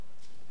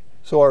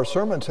So our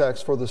sermon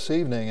text for this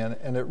evening,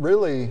 and it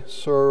really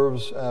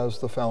serves as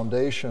the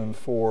foundation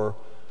for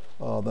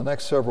the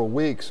next several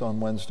weeks on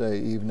Wednesday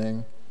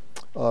evening,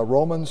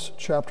 Romans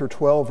chapter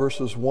 12,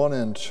 verses 1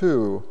 and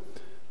 2,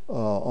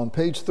 on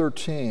page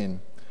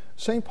 13,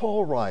 St.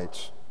 Paul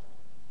writes,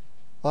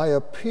 "I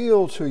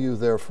appeal to you,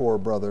 therefore,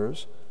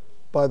 brothers,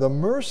 by the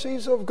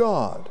mercies of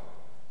God,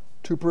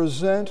 to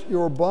present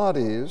your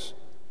bodies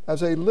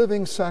as a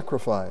living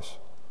sacrifice,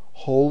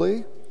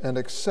 holy and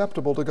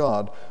acceptable to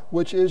God,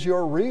 which is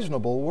your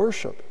reasonable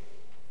worship.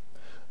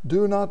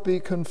 Do not be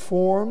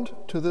conformed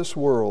to this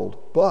world,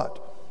 but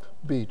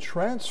be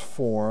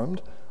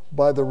transformed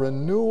by the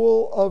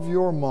renewal of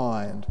your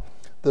mind,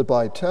 that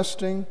by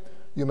testing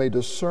you may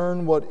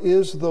discern what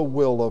is the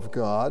will of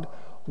God,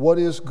 what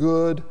is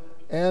good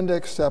and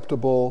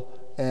acceptable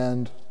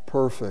and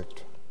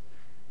perfect."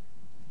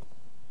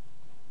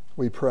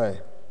 We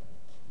pray.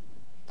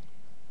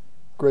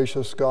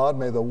 Gracious God,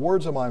 may the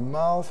words of my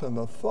mouth and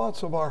the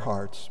thoughts of our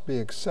hearts be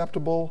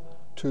acceptable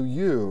to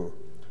you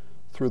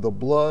through the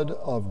blood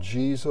of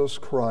Jesus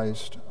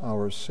Christ,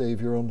 our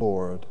Savior and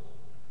Lord.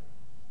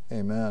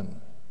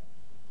 Amen.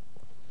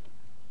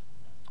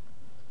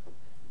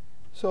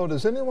 So,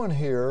 does anyone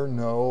here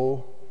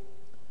know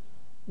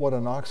what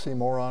an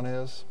oxymoron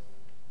is?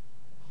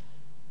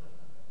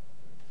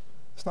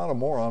 It's not a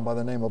moron by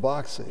the name of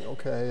oxy,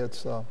 okay?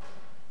 It's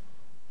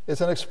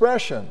an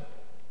expression.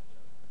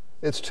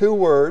 It's two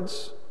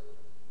words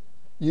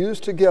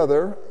used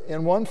together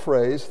in one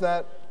phrase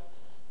that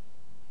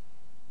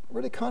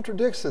really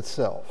contradicts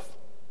itself.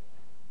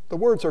 The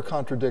words are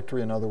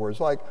contradictory, in other words,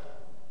 like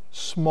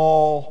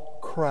small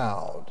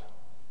crowd,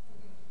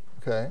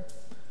 okay?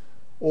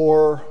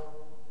 Or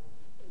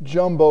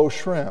jumbo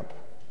shrimp,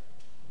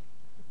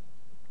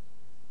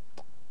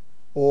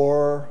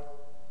 or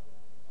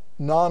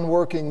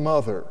non-working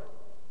mother,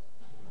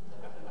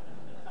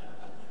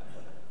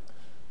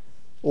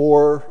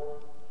 or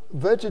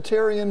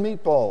vegetarian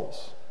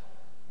meatballs,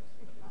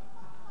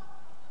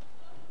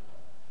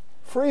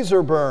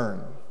 freezer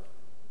burn,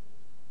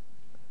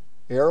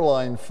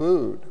 airline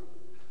food,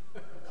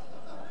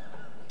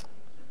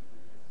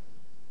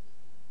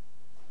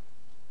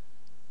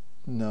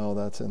 no,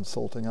 that's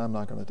insulting. I'm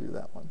not going to do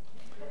that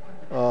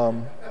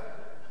one.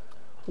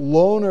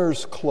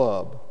 Loners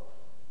Club,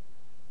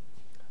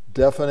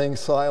 deafening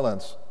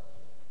silence,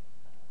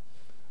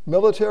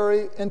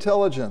 military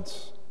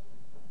intelligence,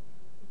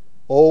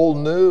 old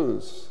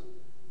news,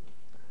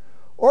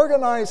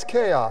 organized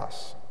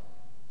chaos,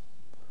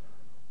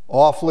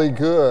 awfully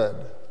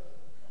good,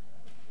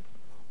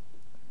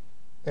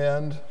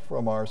 and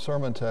from our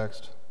sermon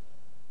text,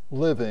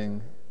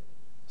 living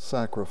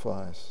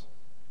sacrifice.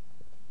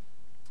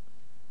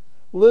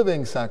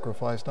 Living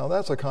sacrifice, now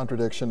that's a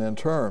contradiction in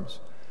terms.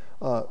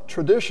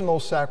 Traditional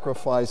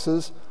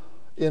sacrifices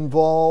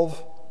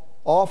involve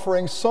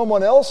offering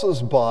someone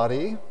else's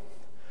body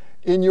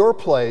in your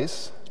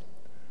place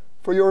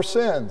for your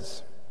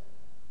sins.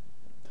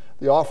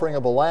 The offering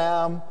of a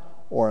lamb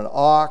or an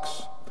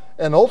ox,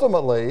 and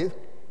ultimately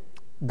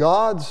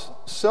God's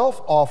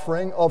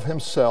self-offering of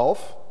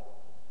himself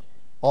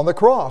on the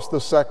cross,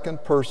 the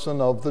second person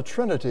of the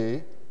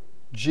Trinity,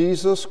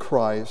 Jesus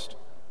Christ,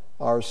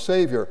 our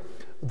Savior.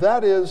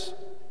 That is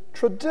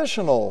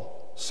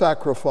traditional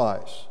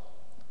sacrifice,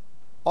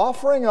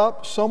 offering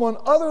up someone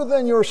other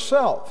than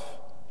yourself.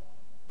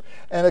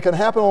 And it can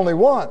happen only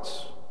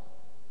once,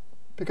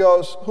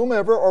 because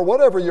whomever or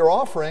whatever you're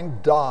offering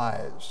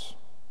dies.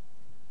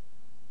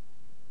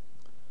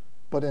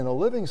 But in a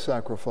living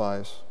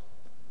sacrifice,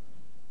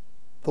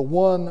 the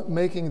one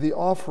making the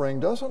offering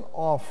doesn't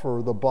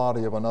offer the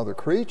body of another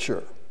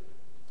creature.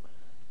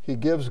 He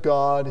gives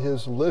God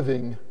his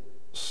living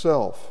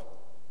self.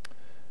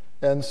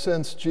 And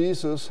since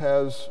Jesus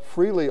has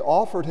freely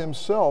offered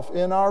himself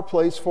in our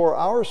place for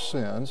our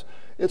sins,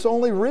 it's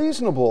only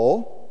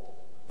reasonable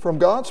from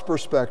God's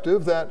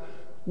perspective that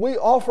we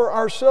offer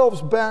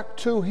ourselves back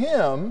to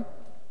him,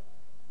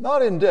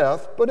 not in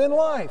death, but in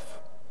life,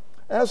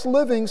 as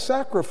living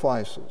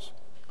sacrifices.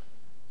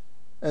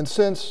 And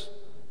since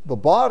the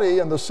body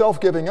and the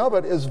self-giving of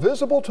it is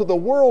visible to the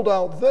world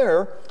out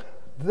there,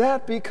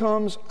 that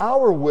becomes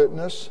our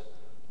witness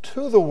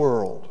to the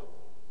world.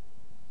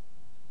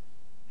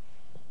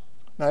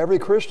 Now, every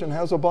Christian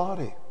has a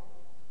body.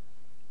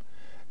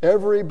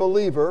 Every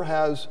believer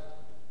has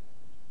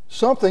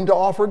something to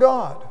offer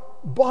God,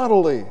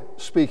 bodily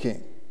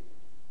speaking.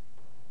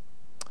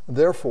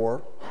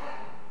 Therefore,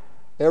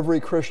 every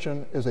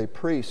Christian is a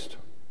priest,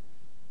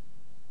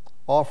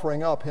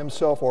 offering up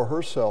himself or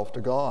herself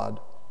to God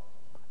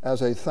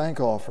as a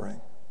thank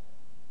offering.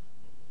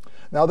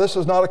 Now, this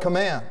is not a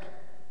command.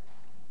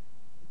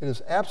 It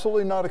is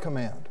absolutely not a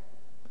command.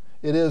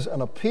 It is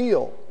an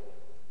appeal.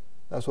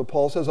 That's what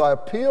Paul says, "I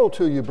appeal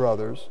to you,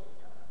 brothers,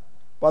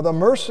 by the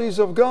mercies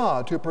of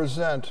God, to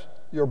present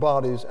your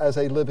bodies as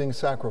a living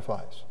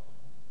sacrifice."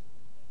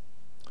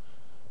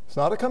 It's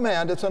not a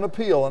command, it's an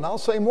appeal, and I'll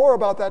say more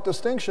about that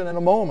distinction in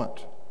a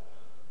moment.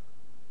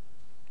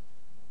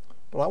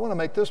 But I want to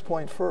make this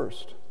point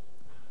first.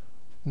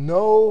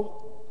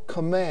 No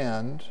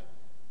command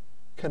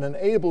can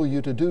enable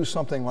you to do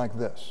something like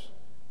this.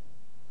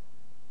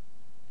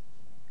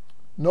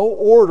 No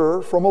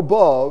order from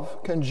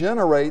above can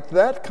generate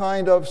that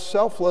kind of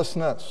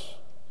selflessness.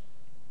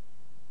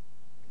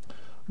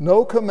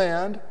 No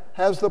command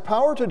has the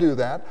power to do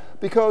that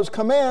because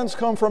commands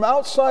come from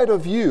outside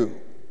of you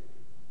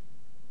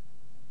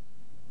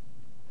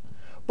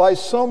by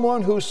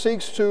someone who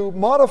seeks to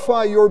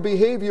modify your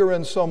behavior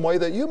in some way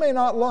that you may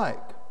not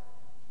like.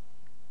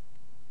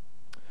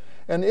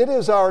 And it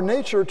is our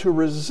nature to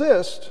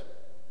resist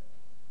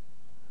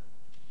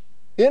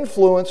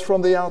influence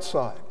from the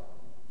outside.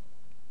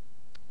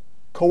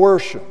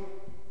 Coercion.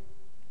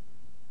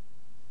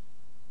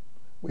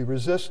 We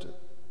resist it.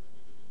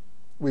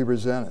 We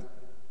resent it.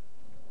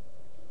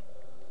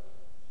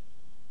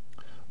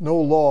 No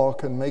law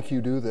can make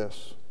you do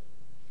this.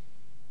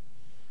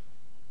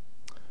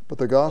 But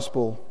the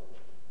gospel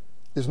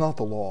is not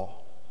the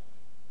law.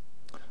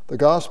 The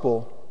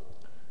gospel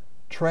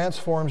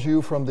transforms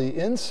you from the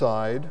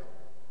inside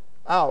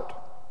out.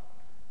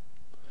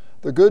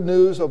 The good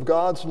news of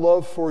God's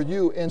love for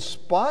you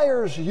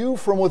inspires you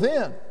from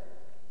within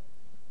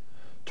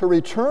to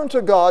return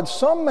to God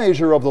some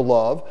measure of the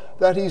love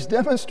that He's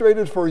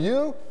demonstrated for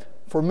you,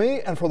 for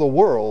me, and for the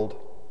world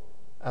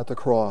at the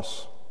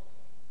cross.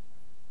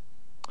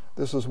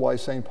 This is why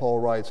St. Paul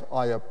writes,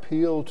 I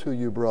appeal to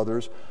you,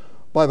 brothers,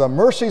 by the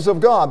mercies of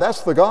God.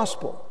 That's the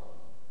gospel.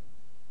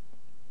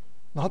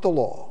 Not the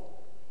law,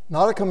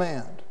 not a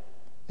command.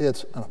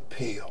 It's an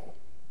appeal.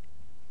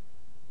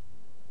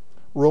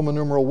 Roman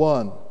numeral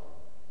 1.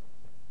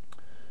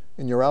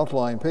 In your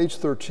outline, page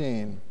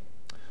 13,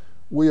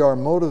 we are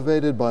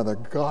motivated by the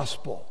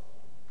gospel.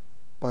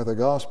 By the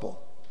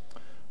gospel.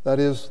 That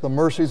is, the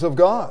mercies of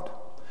God.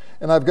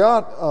 And I've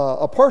got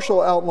a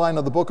partial outline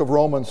of the book of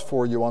Romans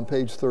for you on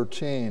page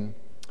 13.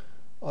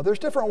 There's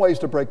different ways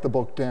to break the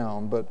book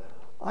down, but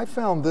I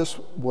found this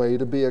way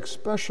to be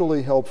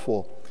especially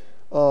helpful.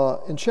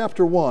 In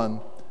chapter 1,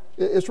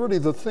 it's really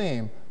the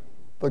theme.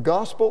 The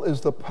gospel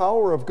is the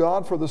power of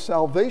God for the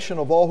salvation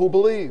of all who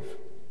believe.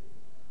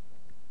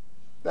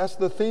 That's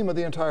the theme of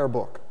the entire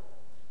book.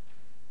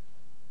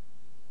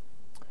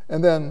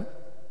 And then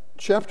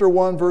chapter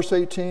 1, verse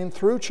 18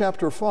 through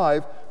chapter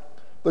 5,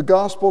 the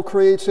gospel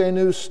creates a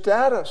new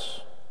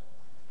status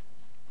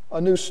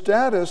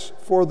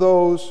for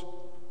those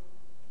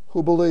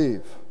who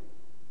believe.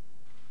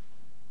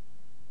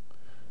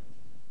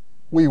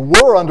 We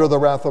were under the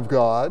wrath of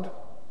God.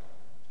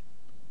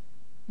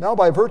 Now,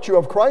 by virtue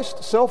of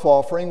Christ's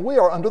self-offering, we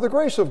are under the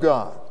grace of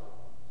God.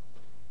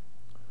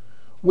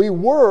 We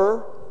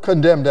were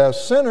condemned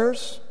as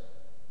sinners.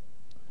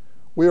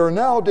 We are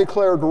now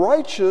declared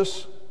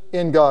righteous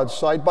in God's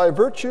sight by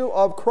virtue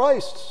of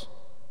Christ's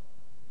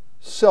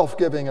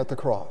self-giving at the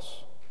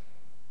cross.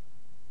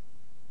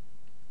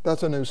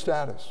 That's a new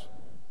status.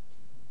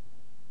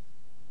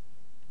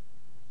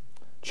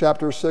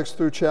 Chapter 6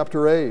 through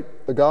chapter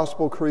 8, the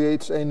gospel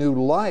creates a new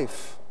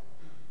life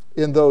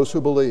in those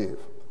who believe.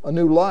 A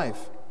new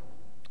life.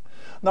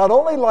 Not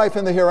only life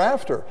in the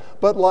hereafter,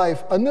 but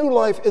a new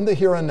life in the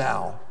here and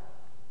now.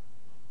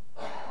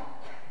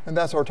 And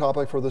that's our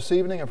topic for this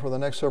evening and for the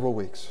next several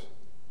weeks.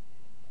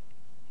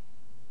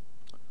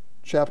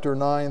 Chapter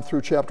 9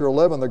 through chapter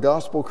 11, the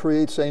gospel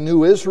creates a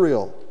new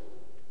Israel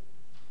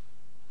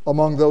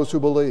among those who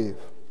believe.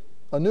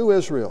 A new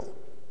Israel.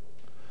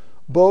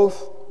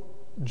 Both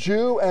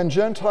Jew and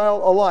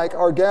Gentile alike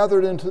are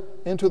gathered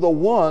into the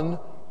one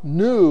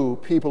new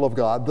people of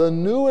God, the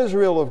new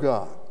Israel of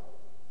God,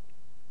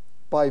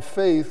 by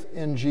faith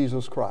in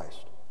Jesus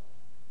Christ.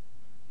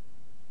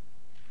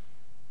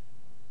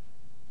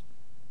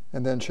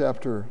 And then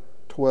chapter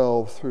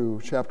 12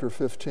 through chapter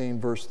 15,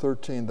 verse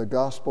 13, the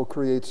gospel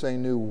creates a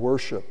new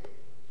worship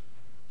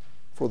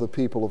for the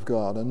people of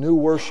God, a new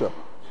worship.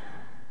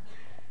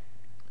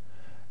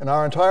 And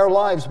our entire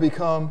lives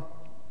become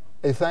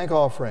a thank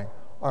offering.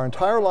 Our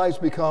entire lives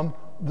become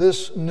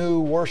this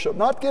new worship.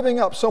 Not giving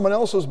up someone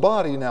else's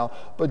body now,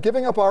 but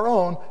giving up our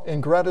own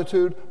in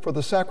gratitude for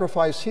the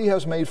sacrifice He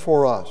has made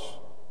for us.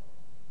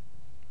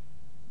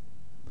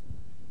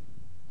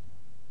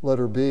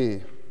 Letter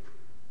B,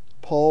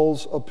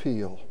 Paul's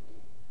appeal.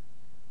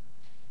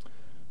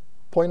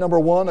 Point number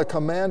 1, a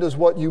command is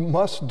what you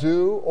must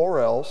do or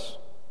else.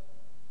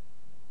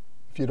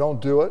 If you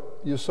don't do it,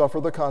 you suffer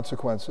the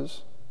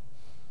consequences.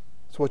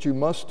 It's what you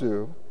must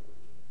do.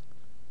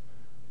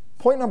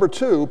 Point number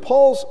 2,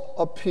 Paul's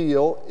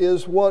appeal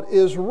is what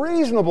is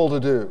reasonable to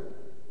do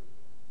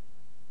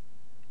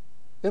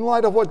in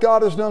light of what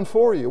God has done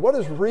for you. What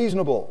is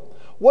reasonable?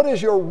 What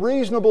is your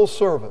reasonable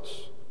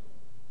service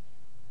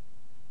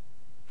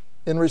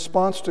in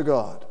response to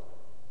God?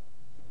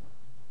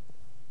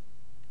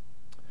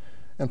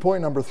 And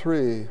point number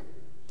 3,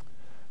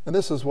 and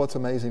this is what's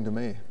amazing to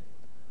me,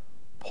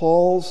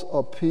 Paul's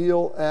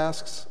appeal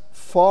asks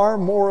far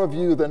more of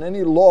you than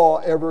any law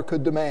ever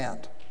could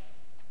demand.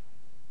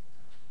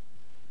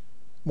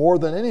 More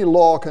than any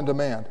law can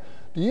demand.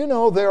 Do you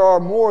know there are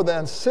more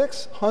than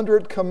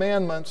 600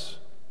 commandments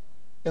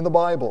in the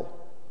Bible?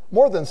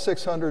 more than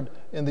 600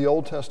 in the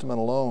Old Testament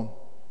alone.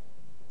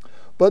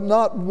 But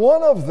not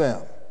one of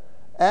them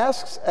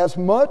asks as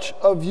much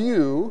of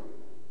you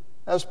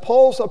as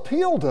Paul's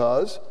appeal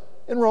does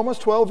in Romans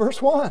 12,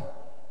 verse 1.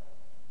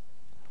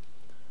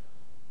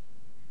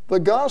 The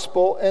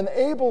gospel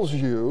enables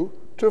you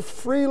to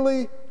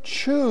freely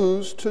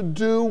choose to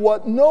do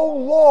what no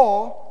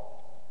law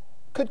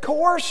could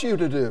coerce you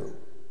to do.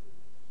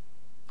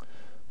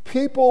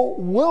 People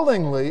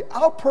willingly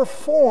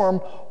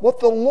outperform what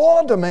the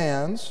law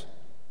demands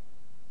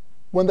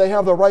when they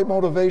have the right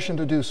motivation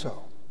to do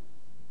so.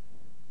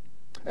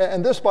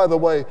 And this, by the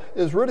way,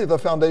 is really the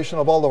foundation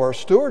of all of our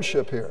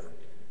stewardship here.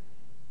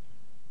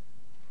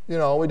 You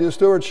know, we do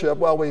stewardship,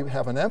 well, we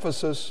have an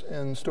emphasis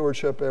in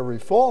stewardship every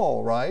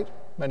fall, right?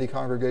 Many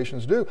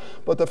congregations do.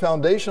 But the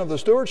foundation of the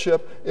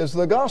stewardship is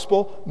the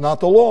gospel, not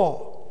the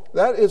law.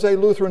 That is a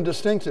Lutheran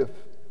distinctive.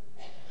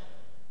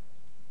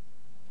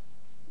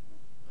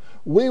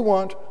 We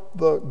want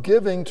the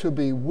giving to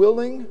be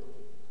willing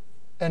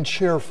and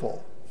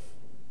cheerful.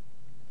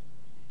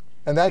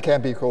 And that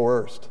can't be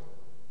coerced.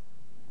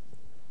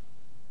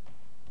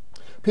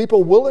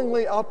 People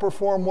willingly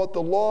outperform what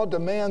the law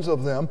demands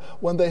of them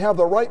when they have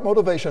the right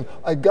motivation,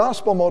 a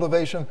gospel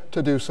motivation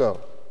to do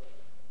so.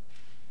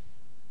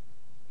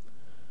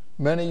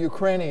 Many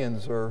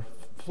Ukrainians are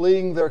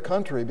fleeing their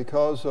country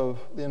because of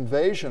the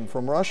invasion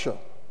from Russia.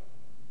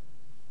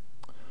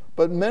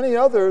 But many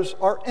others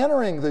are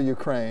entering the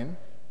Ukraine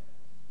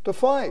to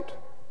fight.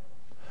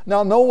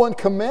 Now, no one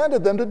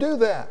commanded them to do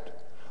that.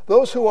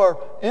 Those who are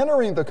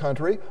entering the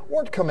country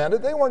weren't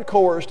commanded, they weren't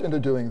coerced into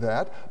doing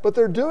that, but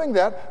they're doing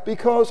that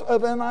because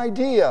of an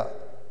idea.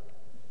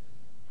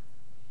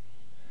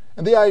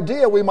 And the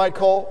idea we might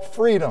call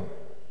freedom.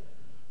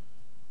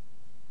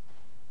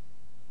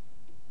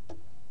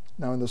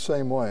 Now, in the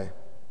same way,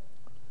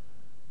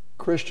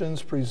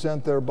 Christians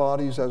present their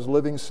bodies as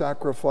living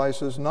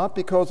sacrifices, not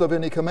because of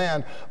any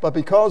command, but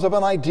because of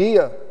an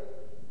idea.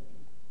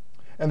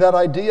 And that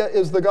idea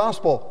is the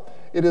gospel.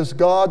 It is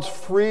God's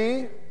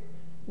free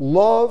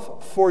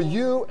love for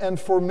you and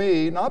for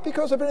me, not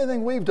because of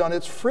anything we've done.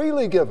 It's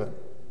freely given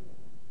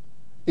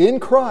in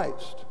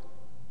Christ.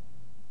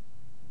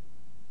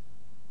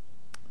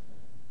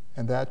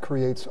 And that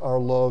creates our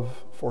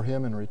love for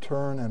Him in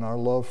return and our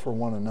love for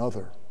one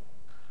another.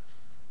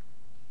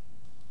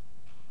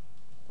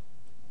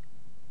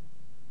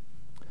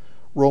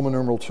 Roman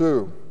numeral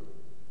 2,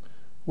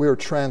 we are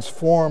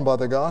transformed by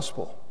the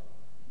gospel.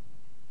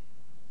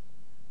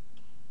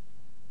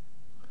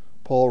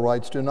 Paul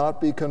writes, do not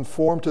be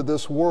conformed to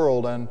this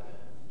world, and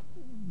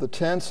the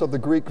tense of the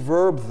Greek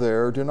verb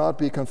there, do not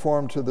be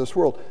conformed to this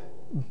world,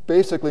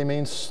 basically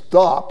means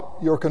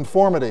stop your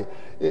conformity.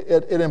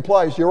 It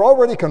implies you're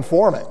already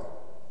conforming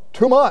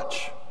too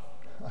much.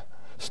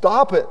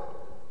 Stop it.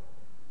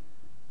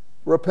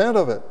 Repent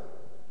of it.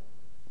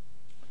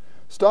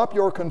 Stop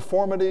your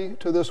conformity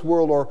to this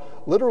world, or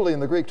literally in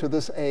the Greek, to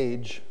this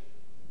age.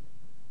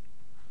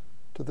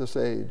 To this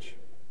age.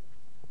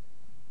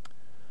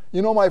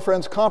 You know, my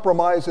friends,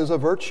 compromise is a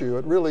virtue.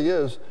 It really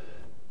is.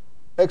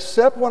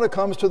 Except when it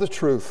comes to the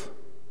truth.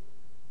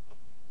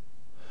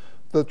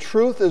 The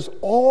truth is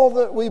all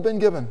that we've been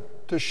given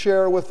to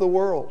share with the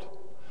world.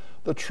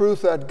 The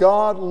truth that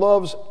God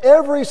loves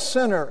every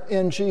sinner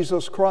in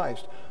Jesus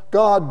Christ.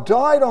 God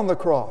died on the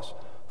cross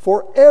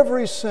for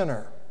every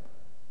sinner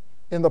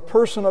in the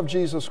person of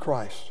Jesus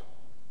Christ.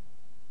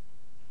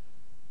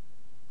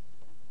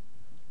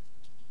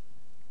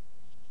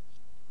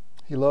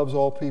 He loves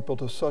all people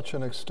to such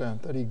an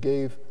extent that He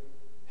gave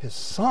His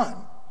Son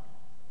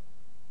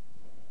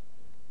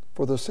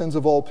for the sins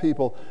of all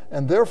people.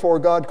 And therefore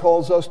God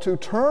calls us to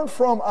turn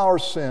from our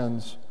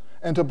sins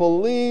and to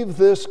believe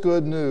this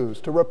good news,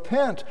 to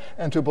repent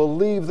and to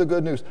believe the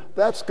good news.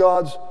 That's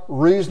God's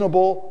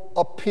reasonable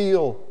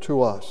appeal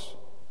to us.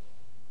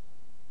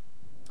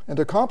 And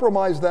to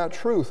compromise that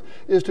truth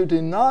is to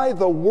deny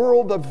the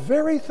world the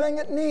very thing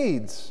it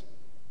needs.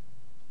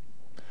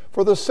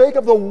 For the sake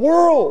of the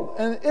world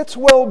and its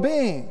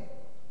well-being,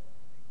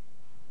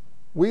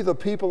 we, the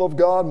people of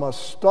God,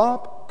 must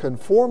stop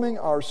conforming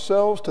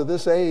ourselves to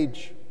this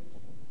age.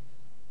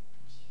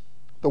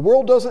 The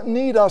world doesn't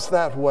need us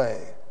that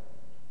way.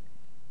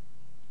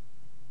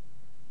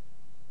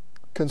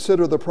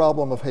 Consider the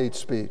problem of hate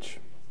speech.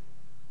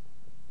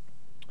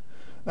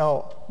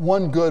 Now,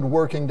 one good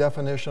working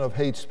definition of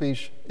hate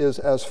speech is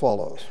as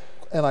follows,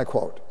 and I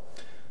quote,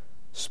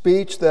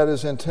 speech that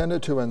is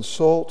intended to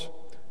insult,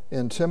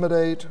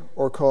 intimidate,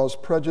 or cause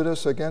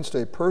prejudice against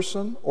a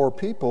person or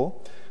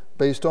people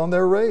based on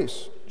their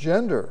race,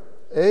 gender,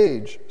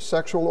 age,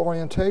 sexual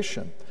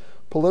orientation,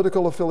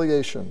 political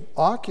affiliation,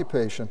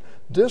 occupation,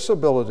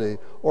 disability,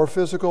 or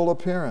physical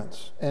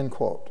appearance, end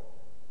quote.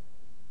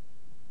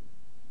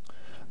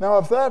 Now,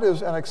 if that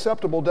is an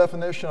acceptable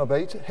definition of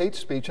hate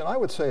speech, and I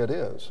would say it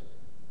is,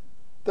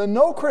 then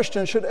no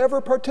Christian should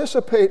ever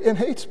participate in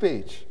hate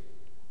speech.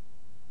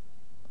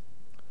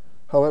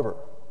 However,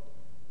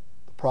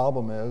 the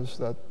problem is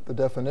that the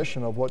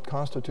definition of what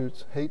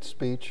constitutes hate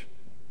speech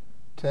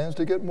tends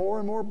to get more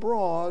and more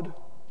broad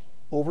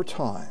over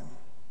time.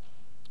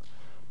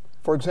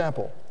 For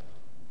example,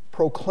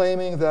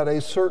 proclaiming that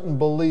a certain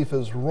belief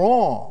is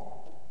wrong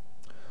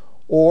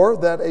or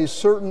that a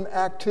certain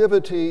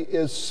activity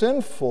is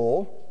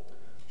sinful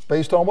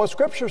based on what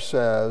Scripture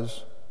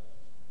says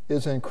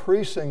is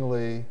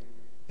increasingly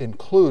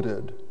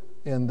included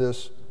in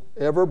this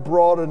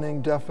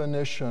ever-broadening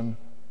definition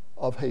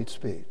of hate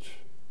speech.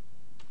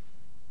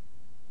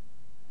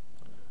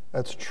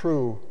 That's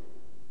true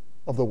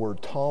of the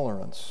word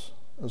tolerance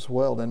as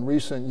well. In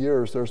recent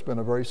years, there's been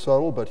a very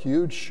subtle but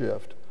huge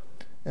shift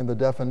in the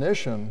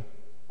definition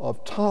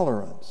of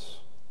tolerance.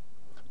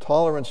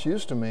 Tolerance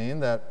used to mean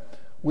that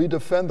we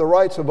defend the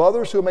rights of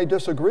others who may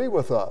disagree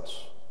with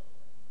us.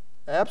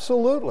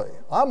 Absolutely.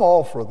 I'm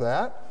all for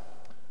that.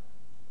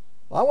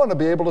 I want to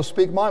be able to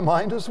speak my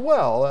mind as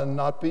well and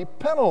not be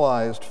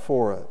penalized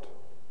for it.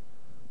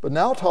 But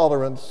now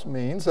tolerance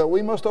means that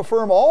we must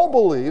affirm all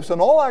beliefs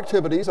and all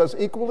activities as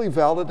equally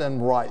valid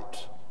and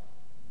right.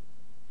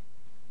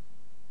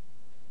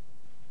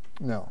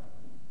 No.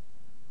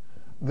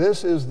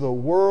 This is the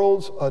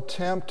world's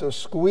attempt to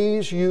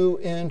squeeze you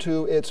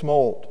into its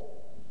mold,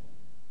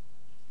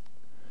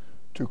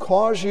 to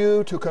cause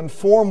you to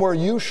conform where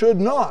you should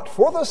not.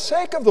 For the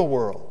sake of the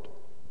world,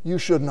 you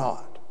should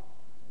not.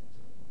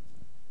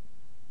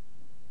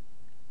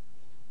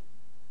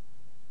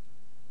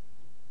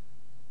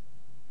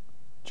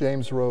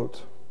 James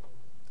wrote,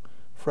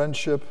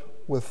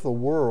 friendship with the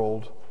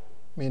world,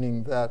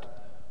 meaning that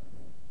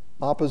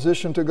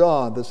opposition to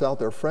God that's out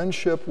there,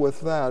 friendship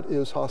with that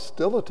is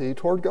hostility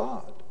toward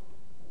God.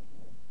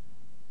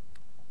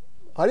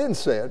 I didn't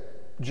say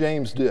it,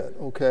 James did,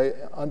 okay,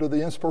 under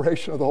the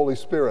inspiration of the Holy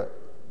Spirit.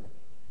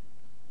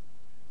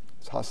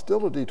 It's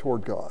hostility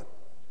toward God.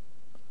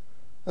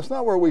 That's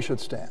not where we should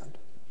stand.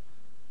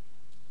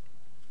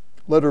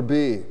 Letter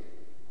B.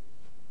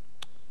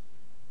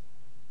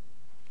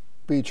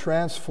 Be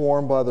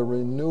transformed by the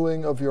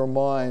renewing of your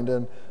mind.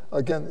 And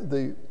again,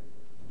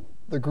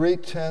 the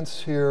Greek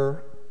tense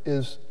here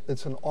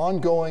it's an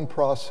ongoing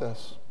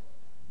process.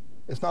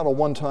 It's not a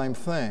one-time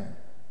thing.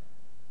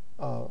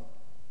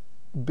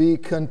 Be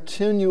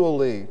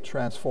continually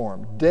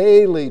transformed,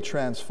 daily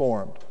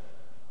transformed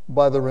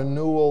by the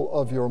renewal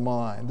of your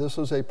mind. This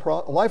is a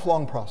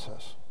lifelong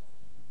process.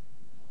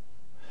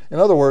 In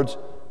other words,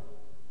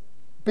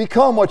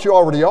 become what you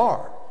already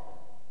are.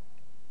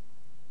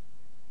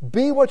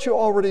 Be what you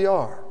already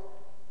are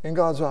in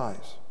God's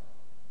eyes.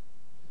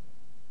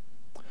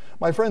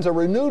 My friends, a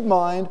renewed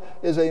mind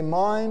is a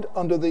mind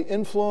under the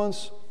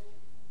influence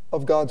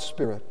of God's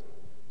Spirit.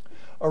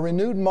 A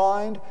renewed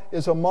mind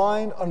is a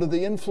mind under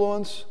the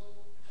influence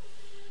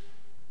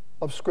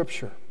of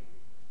Scripture.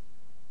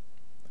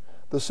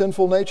 The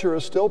sinful nature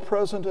is still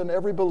present in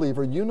every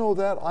believer. You know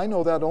that. I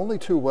know that only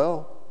too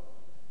well.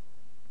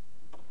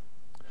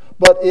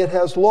 But it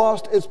has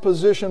lost its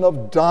position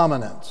of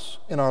dominance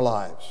in our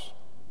lives.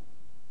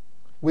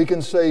 We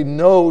can say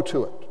no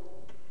to it.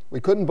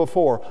 We couldn't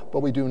before, but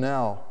we do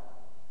now.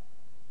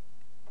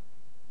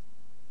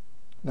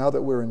 Now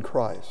that we're in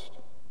Christ.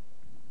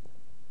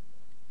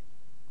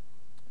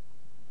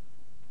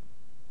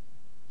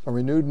 A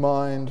renewed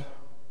mind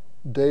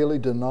daily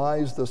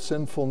denies the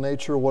sinful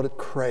nature what it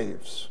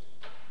craves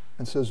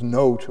and says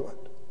no to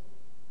it.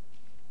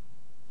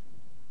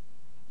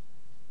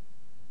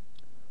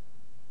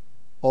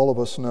 All of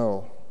us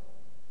know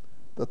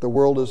that the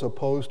world is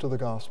opposed to the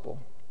gospel.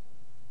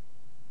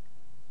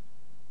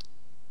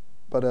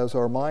 But as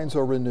our minds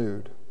are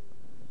renewed,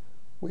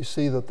 we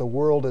see that the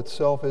world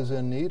itself is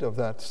in need of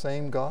that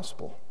same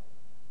gospel.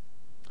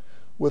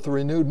 With a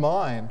renewed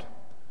mind,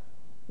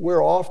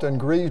 we're often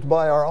grieved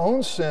by our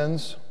own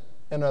sins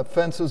and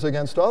offenses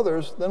against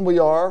others than we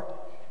are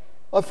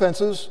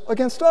offenses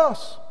against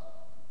us.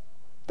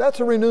 That's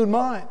a renewed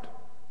mind.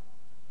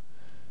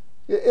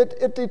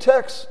 It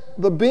detects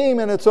the beam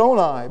in its own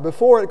eye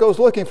before it goes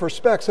looking for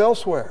specks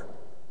elsewhere.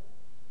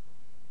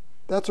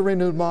 That's a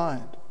renewed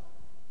mind.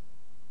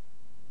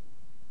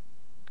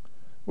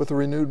 With a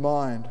renewed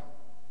mind,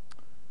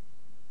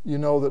 you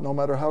know that no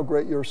matter how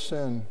great your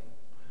sin,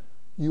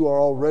 you are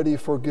already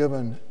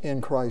forgiven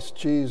in Christ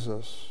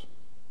Jesus.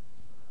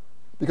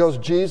 Because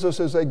Jesus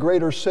is a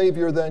greater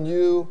Savior than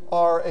you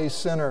are a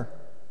sinner.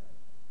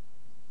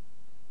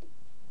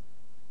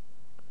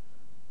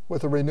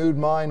 With a renewed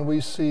mind,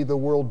 we see the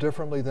world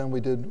differently than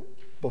we did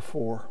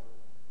before.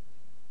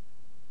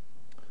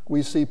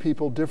 We see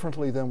people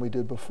differently than we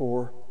did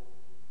before.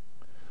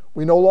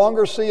 We no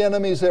longer see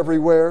enemies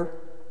everywhere.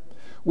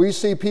 We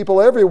see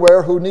people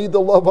everywhere who need the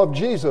love of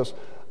Jesus.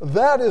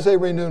 That is a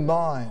renewed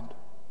mind.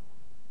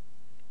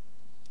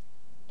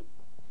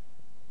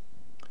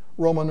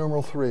 Roman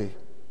numeral 3.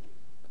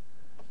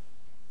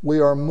 We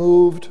are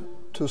moved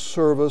to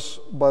service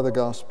by the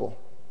gospel.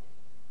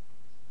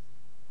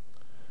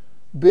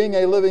 Being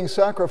a living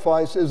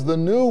sacrifice is the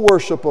new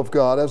worship of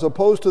God as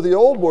opposed to the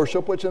old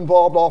worship which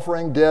involved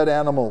offering dead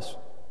animals.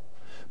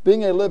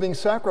 Being a living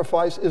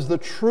sacrifice is the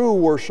true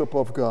worship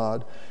of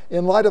God.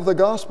 In light of the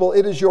gospel,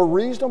 it is your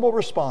reasonable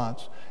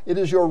response. It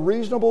is your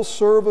reasonable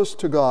service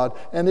to God,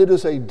 and it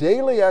is a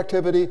daily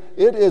activity.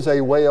 It is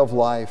a way of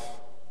life.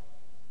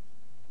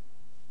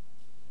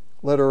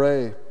 Letter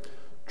A,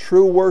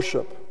 true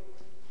worship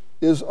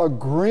is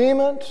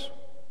agreement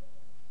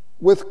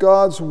with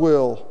God's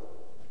will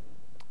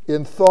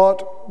in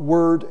thought,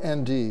 word,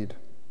 and deed.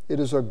 It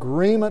is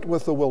agreement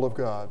with the will of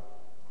God.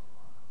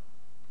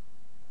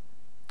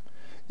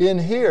 In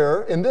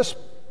here, in this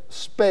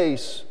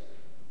space,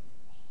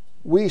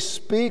 we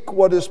speak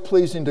what is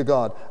pleasing to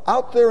God.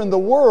 Out there in the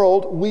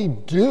world, we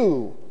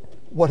do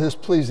what is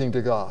pleasing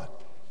to God.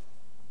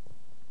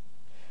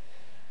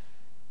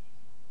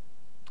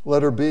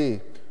 Letter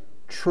B,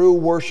 true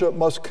worship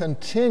must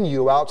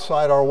continue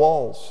outside our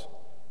walls,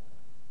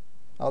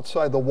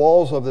 outside the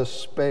walls of this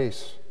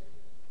space.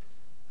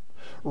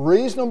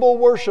 Reasonable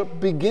worship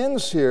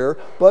begins here,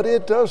 but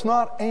it does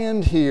not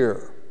end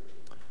here.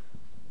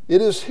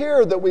 It is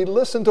here that we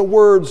listen to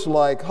words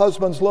like,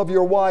 husbands, love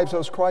your wives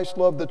as Christ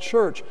loved the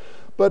church.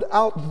 But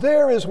out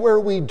there is where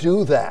we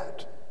do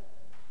that.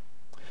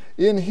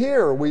 In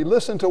here, we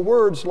listen to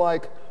words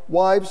like,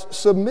 wives,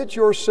 submit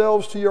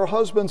yourselves to your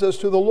husbands as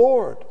to the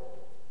Lord.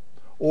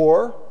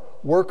 Or,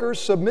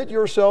 workers, submit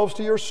yourselves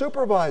to your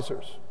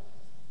supervisors.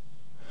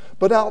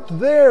 But out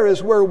there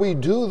is where we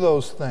do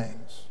those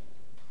things.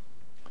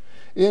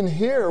 In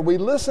here, we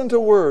listen to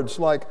words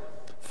like,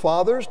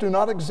 fathers, do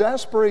not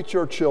exasperate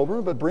your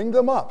children, but bring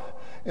them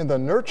up in the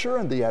nurture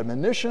and the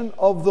admonition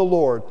of the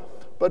Lord.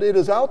 But it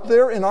is out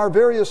there in our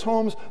various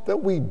homes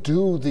that we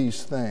do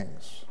these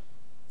things.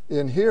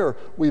 In here,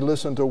 we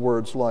listen to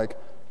words like,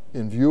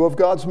 in view of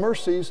God's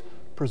mercies,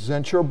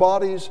 present your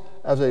bodies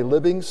as a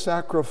living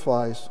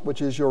sacrifice,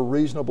 which is your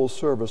reasonable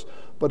service.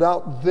 But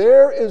out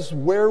there is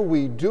where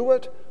we do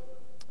it,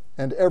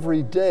 and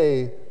every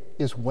day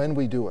is when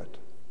we do it.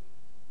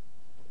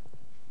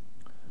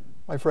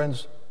 My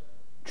friends,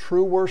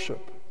 true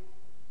worship,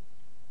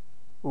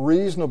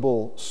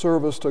 reasonable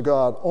service to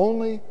God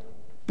only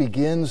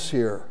begins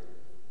here.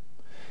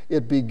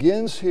 It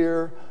begins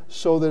here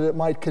so that it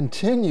might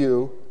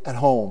continue at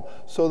home,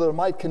 so that it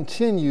might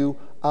continue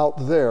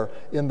out there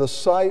in the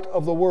sight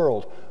of the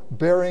world,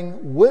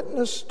 bearing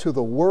witness to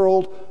the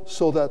world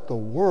so that the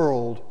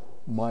world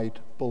might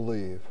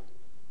believe.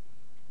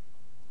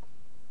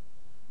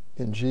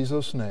 In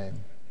Jesus'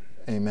 name,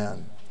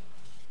 amen.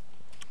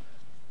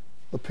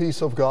 The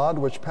peace of God,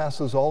 which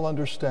passes all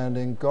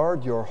understanding,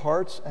 guard your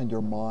hearts and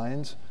your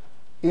minds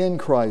in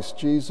Christ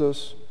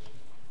Jesus.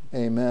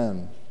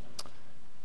 Amen.